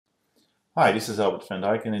Hi, this is Albert van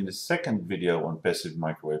Dijk, and in the second video on passive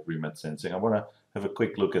microwave remote sensing, I want to have a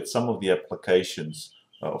quick look at some of the applications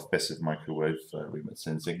of passive microwave remote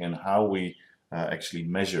sensing and how we actually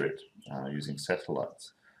measure it using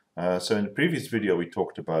satellites. So in the previous video we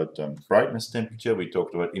talked about brightness temperature, we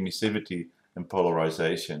talked about emissivity and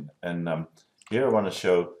polarization, and here I want to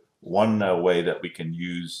show one way that we can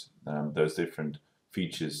use those different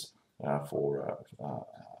features for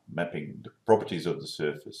mapping the properties of the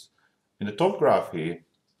surface. In the top graph here,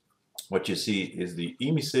 what you see is the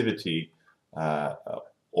emissivity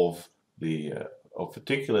of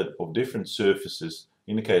different surfaces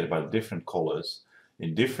indicated by different colors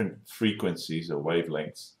in different frequencies or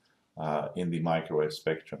wavelengths in the microwave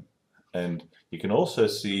spectrum. And you can also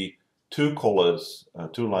see two colors,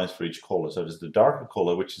 two lines for each color. So there's the darker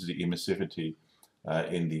color, which is the emissivity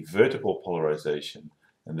in the vertical polarization,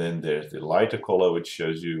 and then there's the lighter color, which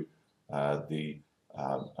shows you the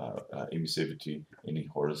emissivity in the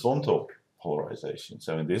horizontal polarization.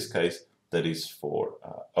 So in this case, that is for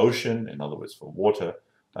ocean, in other words, for water.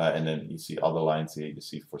 And then you see other lines here, you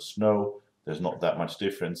see for snow. There's not that much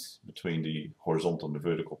difference between the horizontal and the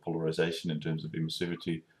vertical polarization in terms of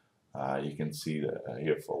emissivity. You can see that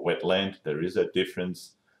here for wet land, there is a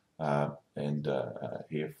difference. And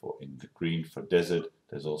here in the green for desert,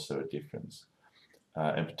 there's also a difference.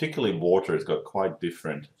 And particularly water has got quite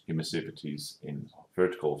different emissivities in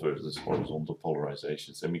vertical versus horizontal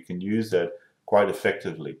polarizations, and we can use that quite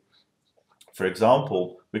effectively. For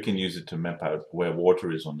example, we can use it to map out where water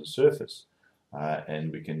is on the surface,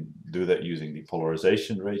 and we can do that using the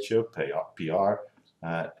polarization ratio, PR,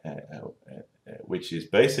 which is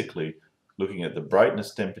basically looking at the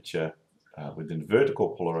brightness temperature within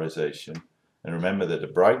vertical polarization. And remember that the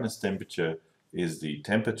brightness temperature is the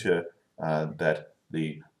temperature that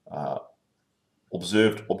the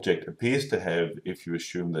observed object appears to have if you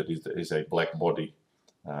assume that it is a black body.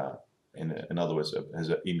 In other words, has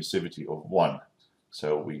an emissivity of 1.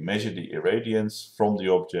 So we measure the irradiance from the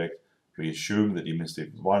object, we assume that the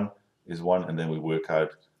emissivity is 1, and then we work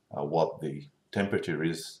out what the temperature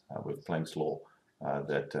is with Planck's law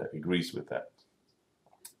that agrees with that.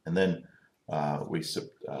 And then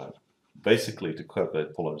basically, to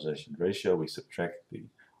calculate polarization ratio, we subtract the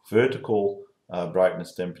vertical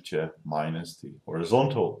brightness temperature minus the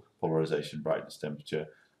horizontal polarization brightness temperature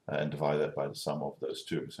and divide that by the sum of those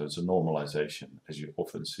two. So it's a normalization, as you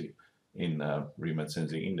often see in remote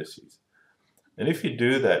sensing indices. And if you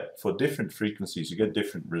do that for different frequencies, you get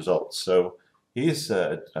different results. So here's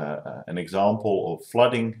an example of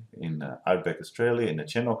flooding in outback Australia, in the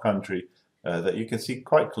Channel Country, that you can see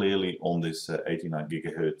quite clearly on this 89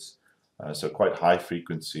 gigahertz, so quite high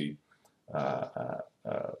frequency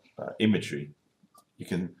imagery. You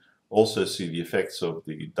can also see the effects of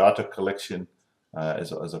the data collection,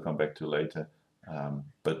 as I'll come back to later.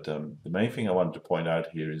 But the main thing I wanted to point out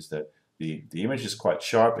here is that the image is quite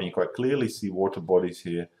sharp, and you quite clearly see water bodies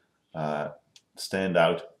here stand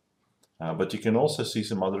out. But you can also see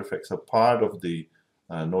some other effects. So part of the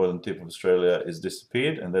northern tip of Australia is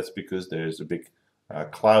disappeared, and that's because there's a big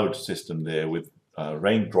cloud system there with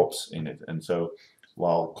raindrops in it. And so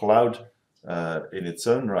while cloud in its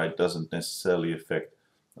own right doesn't necessarily affect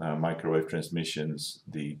microwave transmissions,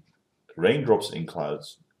 the raindrops in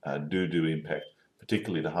clouds do impact,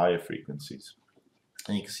 particularly the higher frequencies.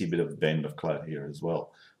 And you can see a bit of a band of cloud here as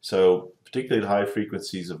well. So particularly the higher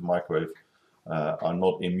frequencies of microwave are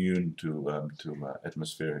not immune to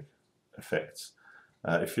atmospheric effects.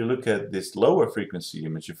 If you look at this lower frequency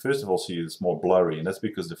image, you first of all see it's more blurry, and that's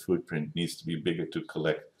because the footprint needs to be bigger to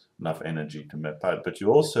collect enough energy to map out. But you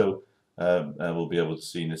also will be able to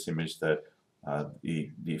see in this image that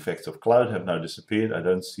the effects of cloud have now disappeared. I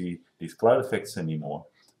don't see these cloud effects anymore,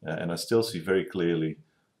 and I still see very clearly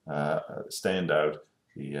stand out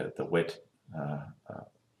the wet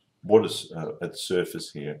waters at the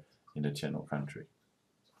surface here in the Channel Country.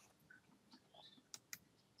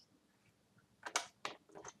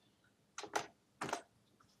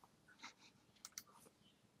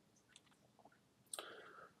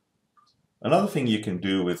 Another thing you can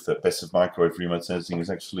do with passive microwave remote sensing is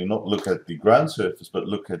actually not look at the ground surface, but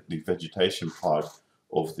look at the vegetation part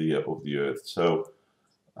of the Earth. So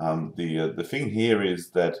the thing here is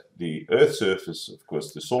that the Earth's surface, of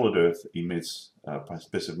course, the solid Earth emits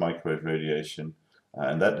passive microwave radiation,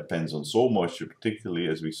 and that depends on soil moisture, particularly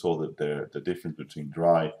as we saw that the difference between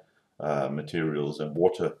dry materials and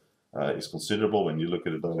water is considerable when you look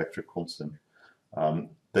at a dielectric constant.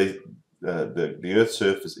 The Earth's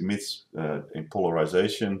surface emits in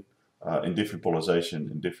polarization, in different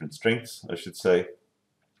polarization, in different strengths, I should say,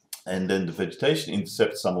 and then the vegetation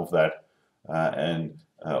intercepts some of that and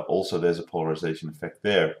also there's a polarization effect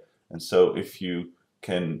there. And so if you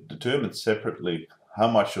can determine separately how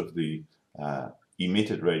much of the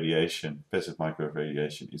emitted radiation, passive microwave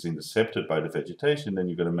radiation, is intercepted by the vegetation, then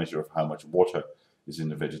you've got a measure of how much water is in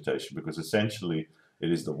the vegetation, because essentially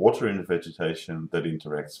it is the water in the vegetation that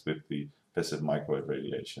interacts with the passive microwave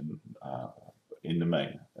radiation in the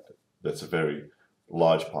main. That's a very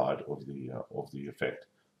large part of the effect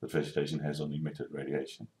that vegetation has on emitted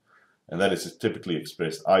radiation. And that is typically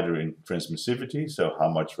expressed either in transmissivity, so how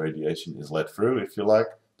much radiation is let through, if you like,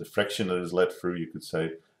 the fraction that is let through, you could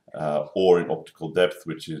say, or in optical depth,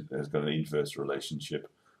 which has got an inverse relationship,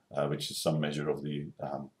 which is some measure of the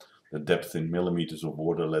depth in millimeters of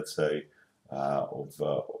water, let's say, of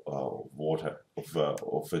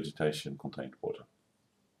vegetation contained water.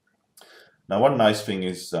 Now, one nice thing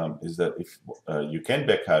is that if you can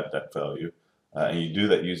back out that value, and you do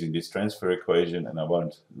that using this transfer equation, and I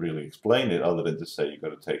won't really explain it other than to say you've got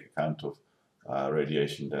to take account of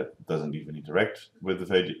radiation that doesn't even interact with the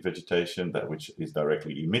vegetation, that which is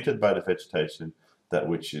directly emitted by the vegetation, that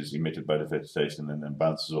which is emitted by the vegetation and then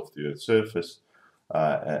bounces off the Earth's surface,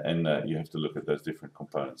 and you have to look at those different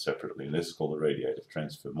components separately, and this is called the radiative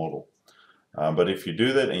transfer model. But if you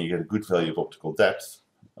do that and you get a good value of optical depth,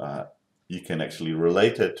 you can actually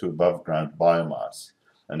relate it to above ground biomass.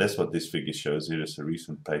 And that's what this figure shows here. It's a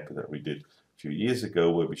recent paper that we did a few years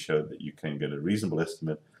ago where we showed that you can get a reasonable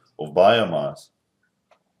estimate of biomass,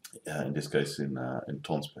 in this case in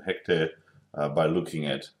tons per hectare, by looking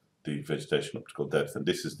at the vegetation optical depth. And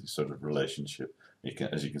this is the sort of relationship.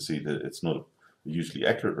 As you can see, that it's not a usually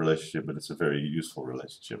accurate relationship, but it's a very useful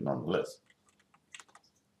relationship nonetheless.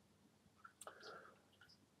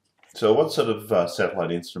 So what sort of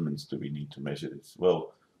satellite instruments do we need to measure this?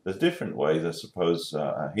 Well, there's different ways, I suppose.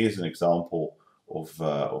 Here's an example of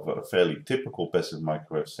a fairly typical passive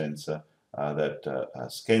microwave sensor that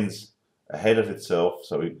scans ahead of itself.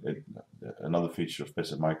 So another feature of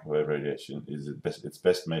passive microwave radiation is it's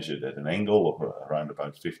best measured at an angle of around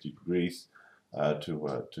about 50 degrees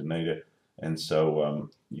to nadir. And so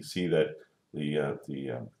you see that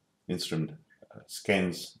the instrument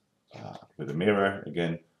scans with a mirror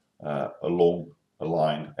again along a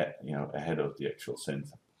line, ahead of the actual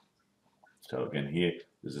sensor. So again, here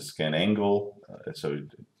there's a scan angle, so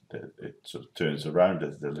it sort of turns around.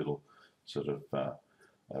 There's the little sort of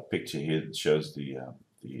picture here that shows the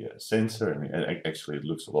sensor, and actually it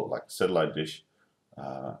looks a lot like a satellite dish,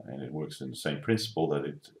 and it works in the same principle that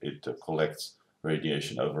it collects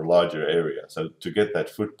radiation over a larger area. So to get that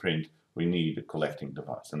footprint, we need a collecting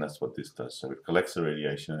device, and that's what this does. So it collects the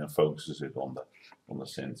radiation and focuses it on the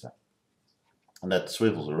sensor, and that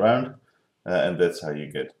swivels around, and that's how you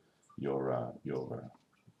get your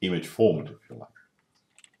image formed, if you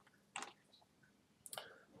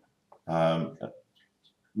like.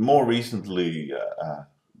 More recently,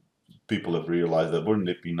 people have realized that wouldn't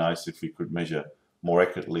it be nice if we could measure more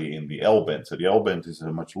accurately in the L band. So the L band is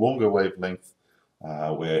a much longer wavelength,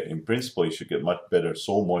 where in principle you should get much better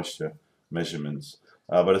soil moisture measurements.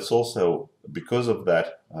 But it's also, because of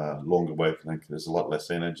that longer wavelength, there's a lot less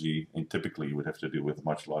energy, and typically you would have to deal with a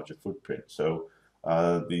much larger footprint. So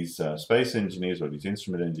these space engineers or these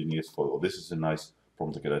instrument engineers thought, well, this is a nice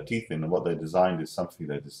problem to get our teeth in, and what they designed is something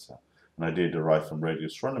that is an idea derived from radio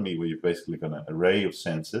astronomy, where you've basically got an array of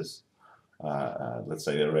sensors, let's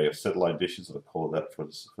say an array of satellite dishes, I'll call it that for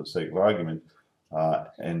the sake of argument,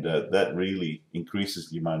 and that really increases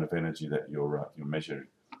the amount of energy that you're measuring.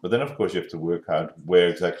 But then, of course, you have to work out where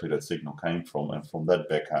exactly that signal came from, and from that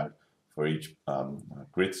back out for each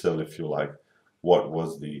grid cell, if you like, what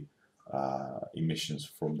was the emissions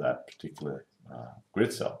from that particular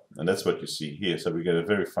grid cell. And that's what you see here. So we get a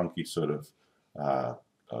very funky sort of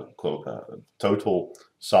total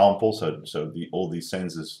sample. So all these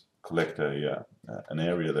sensors collect an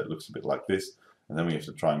area that looks a bit like this, and then we have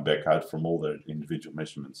to try and back out from all the individual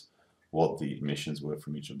measurements what the emissions were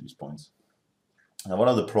from each of these points. Now, one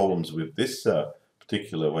of the problems with this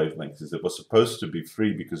particular wavelength is it was supposed to be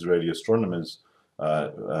free because radio astronomers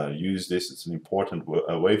use this. It's an important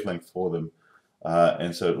wavelength for them,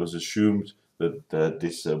 and so it was assumed that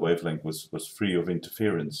this wavelength was free of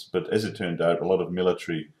interference. But as it turned out, a lot of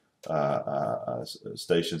military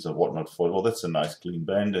stations and whatnot thought, well, that's a nice clean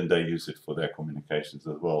band, and they use it for their communications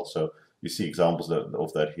as well. So you see examples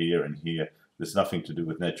of that here and here. There's nothing to do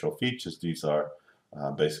with natural features. These are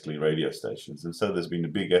basically radio stations, and so there's been a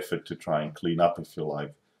big effort to try and clean up, if you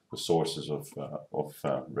like, the sources of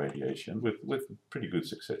radiation with pretty good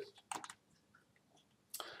success.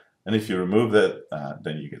 And if you remove that,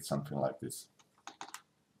 then you get something like this.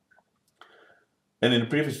 And in the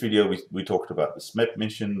previous video, we talked about the SMEP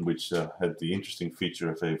mission, which had the interesting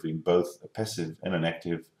feature of having both a passive and an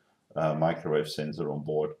active microwave sensor on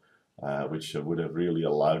board, which would have really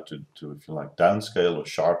allowed to, if you like, downscale or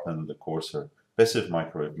sharpen the coarser passive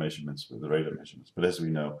microwave measurements with the radar measurements. But as we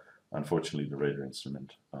know, unfortunately, the radar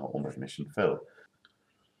instrument on that mission failed.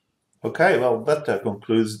 Okay, well, that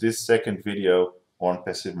concludes this second video on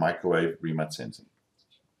passive microwave remote sensing.